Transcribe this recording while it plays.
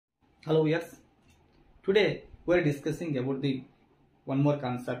Hello, yes. Today we are discussing about the one more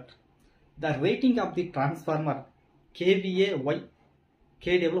concept, the rating of the transformer KVA Y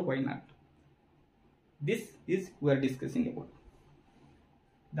KW Y not. This is we are discussing about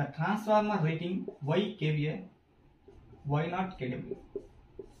the transformer rating Y KVA Y not KW.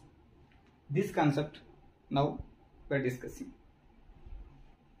 This concept now we are discussing.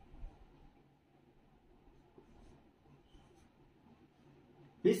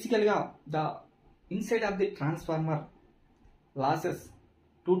 Basically, the inside of the transformer losses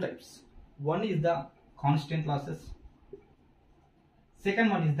two types. One is the constant losses.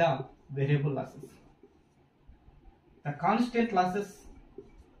 Second one is the variable losses. The constant losses,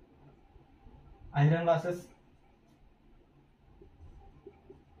 iron losses,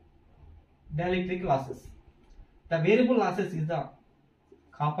 dielectric losses. The variable losses is the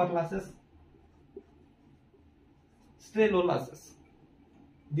copper losses, stray load losses.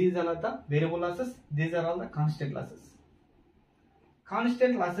 These are all the variable losses. These are all the constant losses.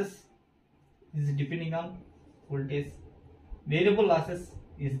 Constant losses is depending on voltage. Variable losses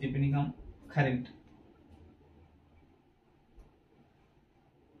is depending on current.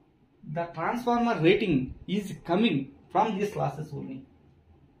 The transformer rating is coming from these losses only,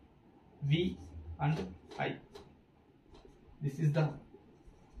 V and I. This is the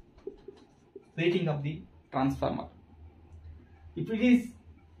rating of the transformer. If it is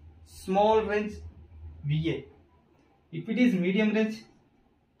small range, VA. If it is medium range,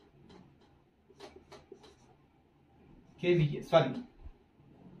 KVA. Sorry,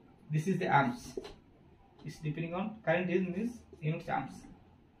 this is the amps. It's depending on current is means units amps.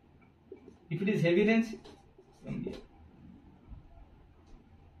 If it is heavy range, MVA.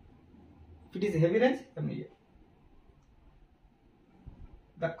 If it is heavy range, MVA.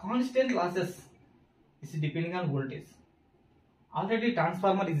 The constant losses is depending on voltage. Already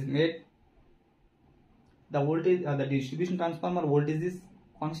transformer is made. The voltage, the distribution transformer voltage is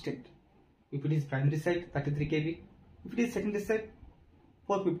constant. If it is primary side, 33 kV. If it is secondary side,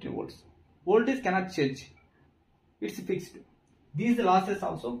 450 volts. Voltage cannot change. It's fixed. These losses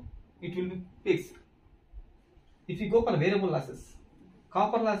also, it will be fixed. If you go for variable losses,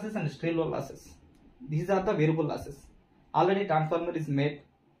 copper losses and stray load losses, these are the variable losses. Already transformer is made,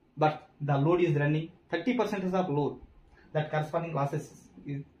 but the load is running 30% of load. That corresponding losses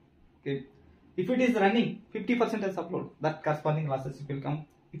is okay. If it is running 50% of load, that corresponding losses will come.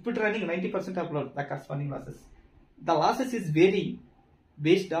 If it is running 90% of load, the corresponding losses. The losses is varying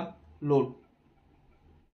based on load.